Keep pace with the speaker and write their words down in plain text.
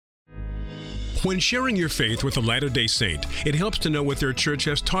When sharing your faith with a Latter-day Saint, it helps to know what their church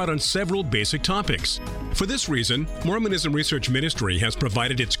has taught on several basic topics. For this reason, Mormonism Research Ministry has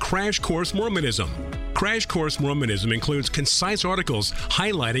provided its Crash Course Mormonism. Crash Course Mormonism includes concise articles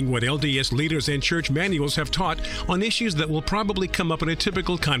highlighting what LDS leaders and church manuals have taught on issues that will probably come up in a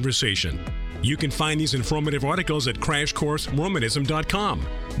typical conversation. You can find these informative articles at crashcoursemormonism.com.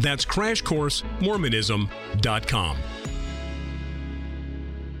 That's crashcoursemormonism.com.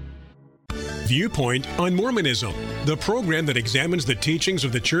 Viewpoint on Mormonism, the program that examines the teachings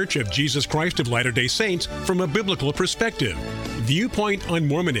of the Church of Jesus Christ of Latter-day Saints from a biblical perspective. Viewpoint on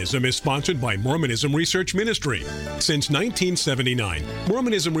Mormonism is sponsored by Mormonism Research Ministry. Since 1979,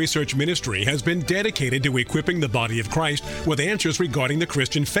 Mormonism Research Ministry has been dedicated to equipping the body of Christ with answers regarding the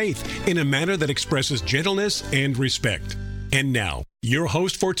Christian faith in a manner that expresses gentleness and respect. And now, your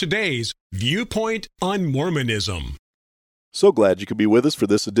host for today's Viewpoint on Mormonism. So glad you could be with us for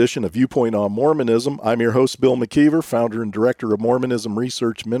this edition of Viewpoint on Mormonism. I'm your host, Bill McKeever, founder and director of Mormonism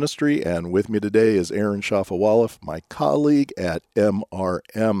Research Ministry, and with me today is Aaron Shafawalaf, my colleague at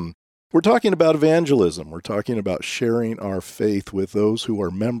MRM. We're talking about evangelism. We're talking about sharing our faith with those who are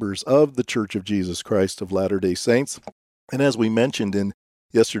members of the Church of Jesus Christ of Latter-day Saints. And as we mentioned in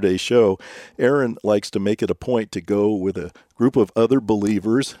yesterday's show, Aaron likes to make it a point to go with a group of other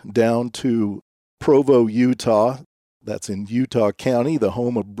believers down to Provo, Utah. That's in Utah County, the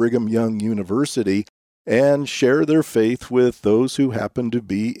home of Brigham Young University, and share their faith with those who happen to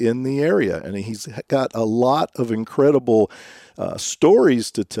be in the area. And he's got a lot of incredible stories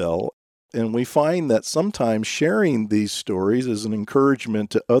to tell. And we find that sometimes sharing these stories is an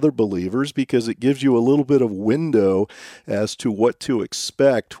encouragement to other believers because it gives you a little bit of window as to what to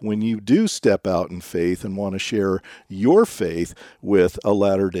expect when you do step out in faith and want to share your faith with a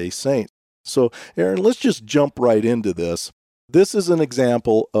Latter-day Saint. So, Aaron, let's just jump right into this. This is an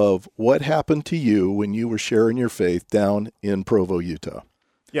example of what happened to you when you were sharing your faith down in Provo, Utah.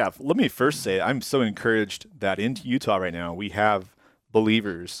 Yeah, let me first say I'm so encouraged that in Utah right now we have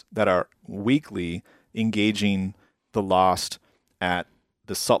believers that are weekly engaging the lost at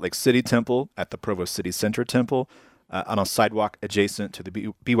the Salt Lake City Temple, at the Provo City Center Temple, on a sidewalk adjacent to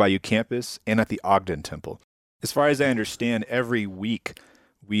the BYU campus, and at the Ogden Temple. As far as I understand, every week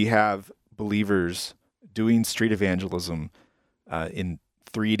we have believers doing street evangelism in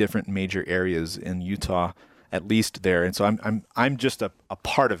 3 different major areas in Utah, at least there. And so I'm just a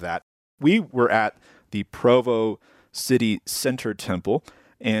part of that. We were at the Provo City Center Temple,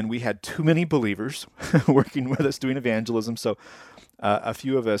 and we had too many believers working with us doing evangelism. So a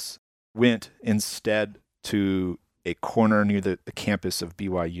few of us went instead to a corner near the campus of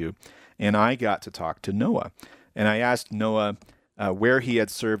BYU, and I got to talk to Noah. And I asked Noah where he had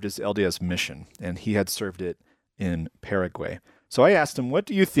served his LDS mission, and he had served it in Paraguay. So I asked him, what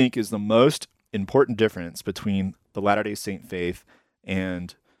do you think is the most important difference between the Latter-day Saint faith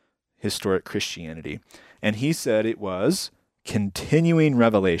and historic Christianity? And he said it was continuing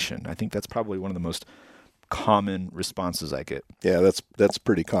revelation. I think that's probably one of the most common responses I get. Yeah, that's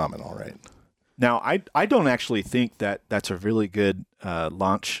pretty common, all right. Now, I don't actually think that that's a really good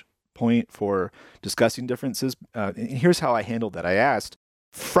launch point for discussing differences. And here's how I handled that. I asked,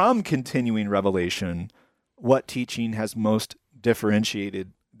 from continuing revelation, what teaching has most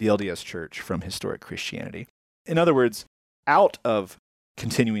differentiated the LDS Church from historic Christianity? In other words, out of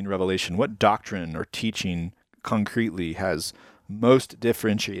continuing revelation, what doctrine or teaching concretely has most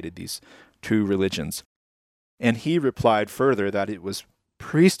differentiated these two religions? And he replied further that it was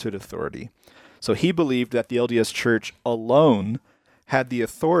priesthood authority. So he believed that the LDS Church alone had the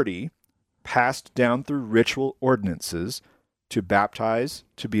authority passed down through ritual ordinances to baptize,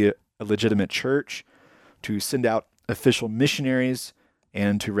 to be a legitimate church, to send out official missionaries,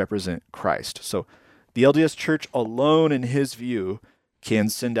 and to represent Christ. So the LDS Church alone, in his view, can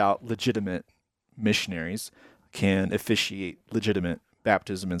send out legitimate missionaries, can officiate legitimate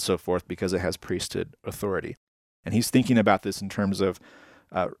baptism and so forth because it has priesthood authority. And he's thinking about this in terms of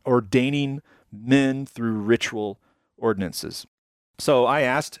ordaining men through ritual ordinances. So I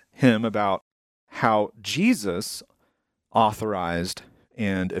asked him about how Jesus authorized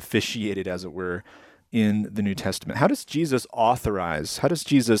and officiated, as it were, in the New Testament. How does Jesus authorize, how does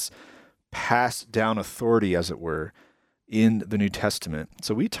Jesus pass down authority, as it were, in the New Testament?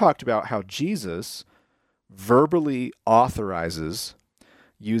 So we talked about how Jesus verbally authorizes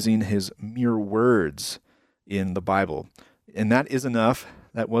using his mere words in the Bible. And that is enough.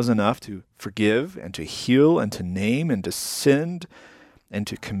 That was enough to forgive and to heal and to name and to send and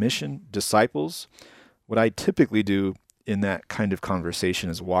to commission disciples. What I typically do in that kind of conversation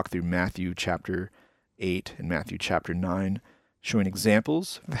is walk through Matthew chapter 8 and Matthew chapter 9 showing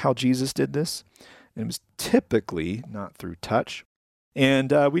examples of how Jesus did this. And it was typically not through touch.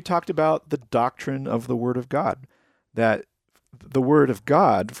 And we talked about the doctrine of the Word of God, that the Word of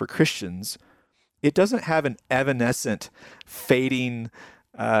God for Christians, it doesn't have an evanescent, fading,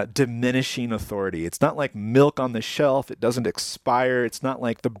 diminishing authority. It's not like milk on the shelf. It doesn't expire. It's not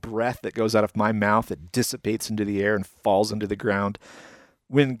like the breath that goes out of my mouth that dissipates into the air and falls into the ground.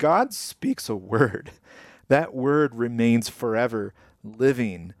 When God speaks a word, that word remains forever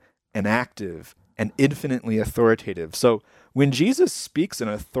living and active and infinitely authoritative. So when Jesus speaks an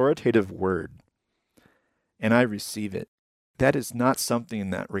authoritative word and I receive it, that is not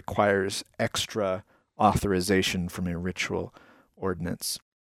something that requires extra authorization from a ritual ordinance.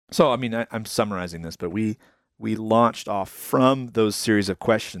 So, I mean, I'm summarizing this, but we launched off from those series of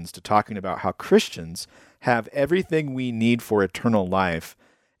questions to talking about how Christians have everything we need for eternal life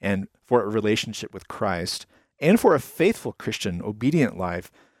and for a relationship with Christ and for a faithful Christian, obedient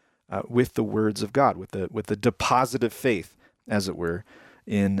life with the words of God, with the deposit of faith, as it were,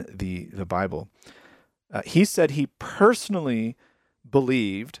 in the Bible. He said he personally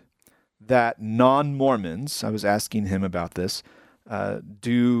believed that non-Mormons, I was asking him about this,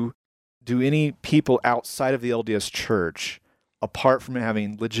 do any people outside of the LDS Church, apart from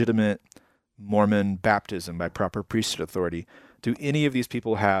having legitimate Mormon baptism by proper priesthood authority, do any of these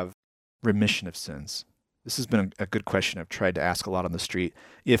people have remission of sins? This has been a good question I've tried to ask a lot on the street.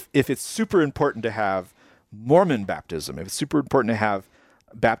 If it's super important to have Mormon baptism, if it's super important to have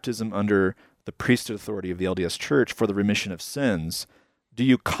baptism under the priesthood authority of the LDS Church for the remission of sins, do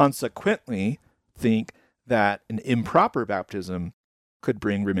you consequently think that an improper baptism could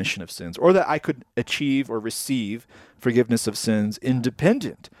bring remission of sins, or that I could achieve or receive forgiveness of sins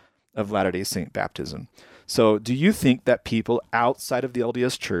independent of Latter-day Saint baptism? So do you think that people outside of the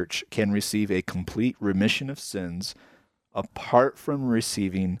LDS Church can receive a complete remission of sins apart from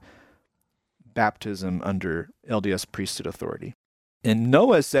receiving baptism under LDS priesthood authority? And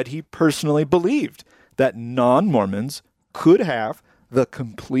Noah said he personally believed that non-Mormons could have the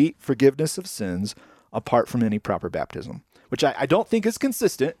complete forgiveness of sins apart from any proper baptism, which I don't think is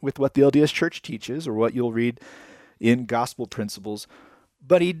consistent with what the LDS Church teaches or what you'll read in Gospel Principles.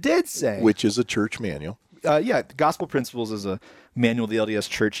 But he did say... Which is a church manual. Gospel Principles is a manual the LDS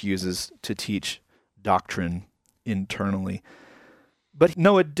Church uses to teach doctrine internally. But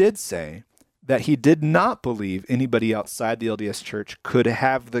Noah did say that he did not believe anybody outside the LDS Church could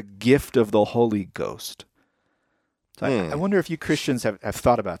have the gift of the Holy Ghost. So I wonder if you Christians have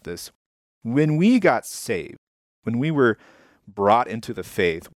thought about this. When we got saved, when we were brought into the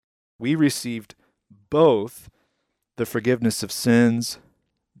faith, we received both the forgiveness of sins,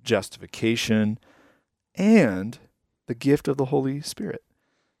 justification, and the gift of the Holy Spirit.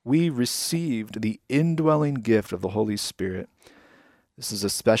 We received the indwelling gift of the Holy Spirit. This is a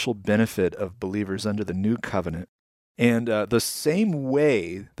special benefit of believers under the new covenant. And the same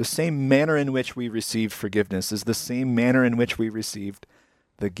way, the same manner in which we received forgiveness is the same manner in which we received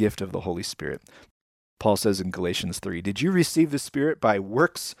the gift of the Holy Spirit. Paul says in Galatians 3, "Did you receive the Spirit by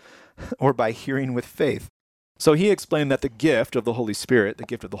works or by hearing with faith?" So he explained that the gift of the Holy Spirit, the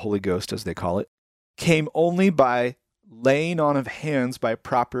gift of the Holy Ghost as they call it, came only by laying on of hands by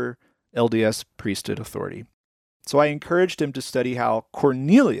proper LDS priesthood authority. So I encouraged him to study how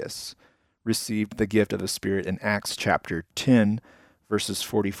Cornelius received the gift of the Spirit in Acts chapter 10, verses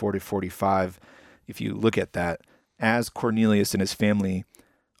 44 to 45. If you look at that, as Cornelius and his family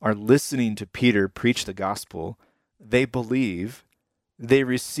are listening to Peter preach the gospel, they believe, they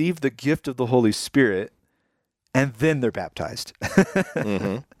receive the gift of the Holy Spirit, and then they're baptized.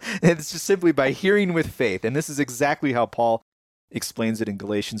 And it's just simply by hearing with faith. And this is exactly how Paul explains it in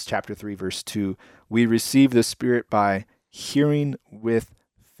Galatians chapter 3, verse 2. We receive the Spirit by hearing with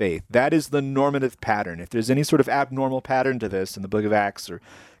faith. That is the normative pattern. If there's any sort of abnormal pattern to this in the book of Acts or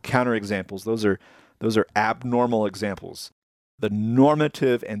counterexamples, those are abnormal examples. The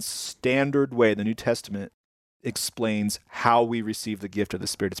normative and standard way the New Testament explains how we receive the gift of the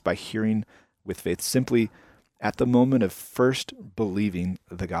Spirit is by hearing with faith, simply at the moment of first believing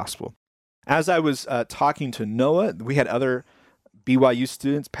the gospel. As I was talking to Noah, we had other BYU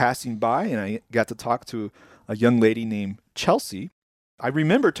students passing by, and I got to talk to a young lady named Chelsea. I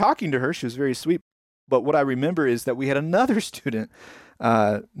remember talking to her. She was very sweet. But what I remember is that we had another student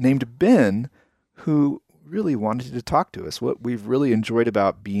named Ben who really wanted to talk to us. What we've really enjoyed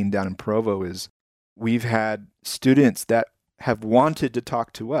about being down in Provo is we've had students that have wanted to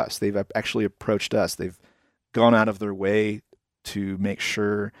talk to us. They've actually approached us. They've gone out of their way to make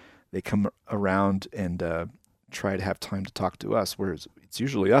sure they come around and try to have time to talk to us, whereas it's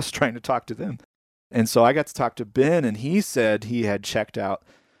usually us trying to talk to them. And so I got to talk to Ben, and he said he had checked out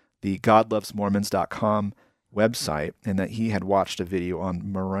the GodLovesMormons.com website and that he had watched a video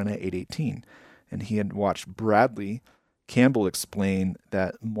on Moroni 8:18. And he had watched Bradley Campbell explain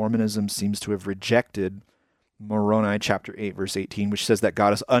that Mormonism seems to have rejected Moroni chapter 8, verse 18, which says that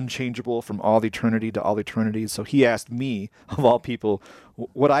God is unchangeable from all eternity to all eternity. So he asked me, of all people,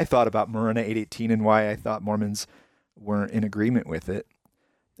 what I thought about Moroni 8:18 and why I thought Mormons weren't in agreement with it.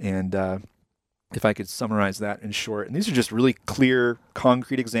 And if I could summarize that in short, and these are just really clear,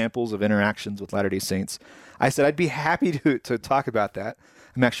 concrete examples of interactions with Latter-day Saints. I said I'd be happy to talk about that.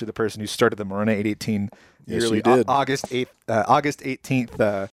 I'm actually the person who started the Moroni 8:18 yearly August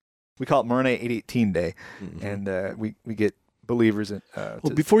 18th. We call it Moroni 8:18 Day, and we get believers in.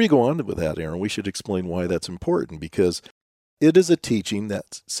 Well, before you go on with that, Aaron, we should explain why that's important, because it is a teaching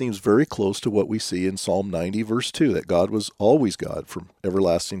that seems very close to what we see in Psalm 90, verse 2, that God was always God from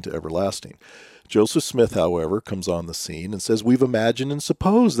everlasting to everlasting. Joseph Smith, however, comes on the scene and says, we've imagined and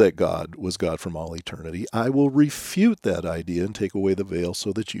supposed that God was God from all eternity. I will refute that idea and take away the veil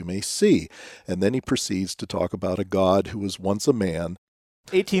so that you may see. And then he proceeds to talk about a God who was once a man.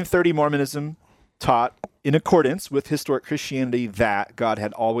 1830 Mormonism taught, in accordance with historic Christianity, that God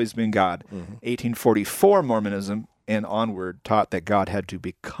had always been God. 1844 Mormonism and onward taught that God had to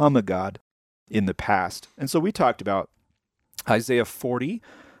become a God in the past. And so we talked about Isaiah 40,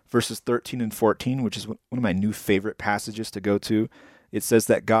 verses 13 and 14, which is one of my new favorite passages to go to. It says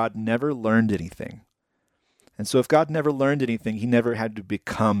that God never learned anything. And so if God never learned anything, he never had to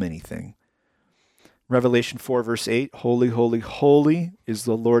become anything. Revelation 4, verse 8, holy, holy, holy is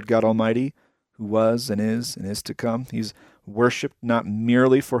the Lord God Almighty, who was and is to come. He's worshipped not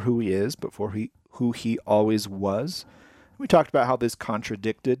merely for who he is, but for who he always was. We talked about how this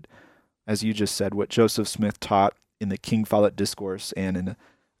contradicted, as you just said, what Joseph Smith taught in the King Follett Discourse and in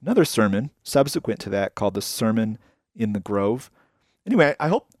another sermon subsequent to that called the Sermon in the Grove. Anyway, I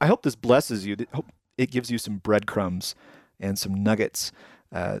hope this blesses you. I hope it gives you some breadcrumbs and some nuggets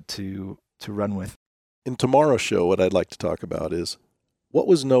to run with. In tomorrow's show, what I'd like to talk about is what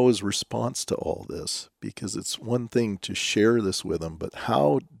was Noah's response to all this? Because it's one thing to share this with him, but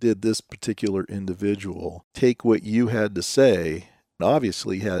how did this particular individual take what you had to say?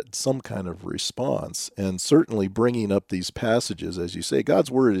 Obviously had some kind of response, and certainly bringing up these passages, as you say,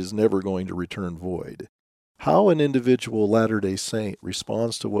 God's word is never going to return void. How an individual Latter-day Saint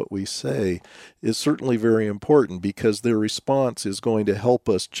responds to what we say is certainly very important, because their response is going to help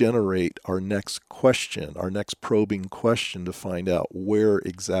us generate our next question, our next probing question, to find out where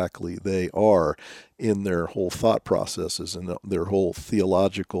exactly they are in their whole thought processes and their whole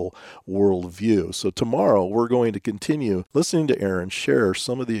theological worldview. So tomorrow we're going to continue listening to Aaron share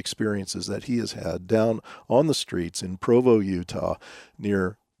some of the experiences that he has had down on the streets in Provo, Utah,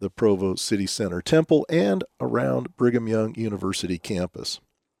 near the Provo City Center Temple and around Brigham Young University campus.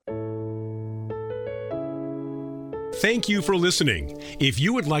 Thank you for listening. If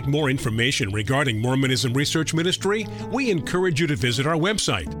you would like more information regarding Mormonism Research Ministry, we encourage you to visit our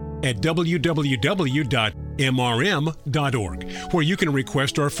website at www.mrm.org, where you can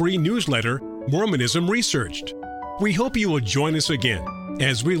request our free newsletter, Mormonism Researched. We hope you will join us again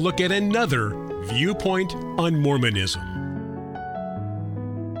as we look at another viewpoint on Mormonism.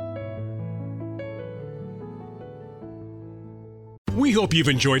 We hope you've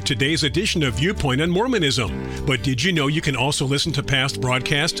enjoyed today's edition of Viewpoint on Mormonism. But did you know you can also listen to past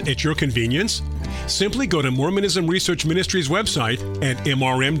broadcasts at your convenience? Simply go to Mormonism Research Ministry's website at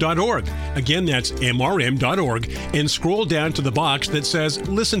mrm.org. Again, that's mrm.org, and scroll down to the box that says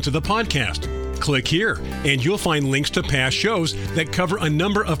Listen to the Podcast. Click here, and you'll find links to past shows that cover a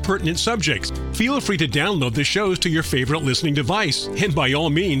number of pertinent subjects. Feel free to download the shows to your favorite listening device, and by all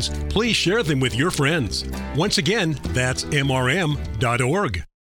means, please share them with your friends. Once again, that's mrm.org.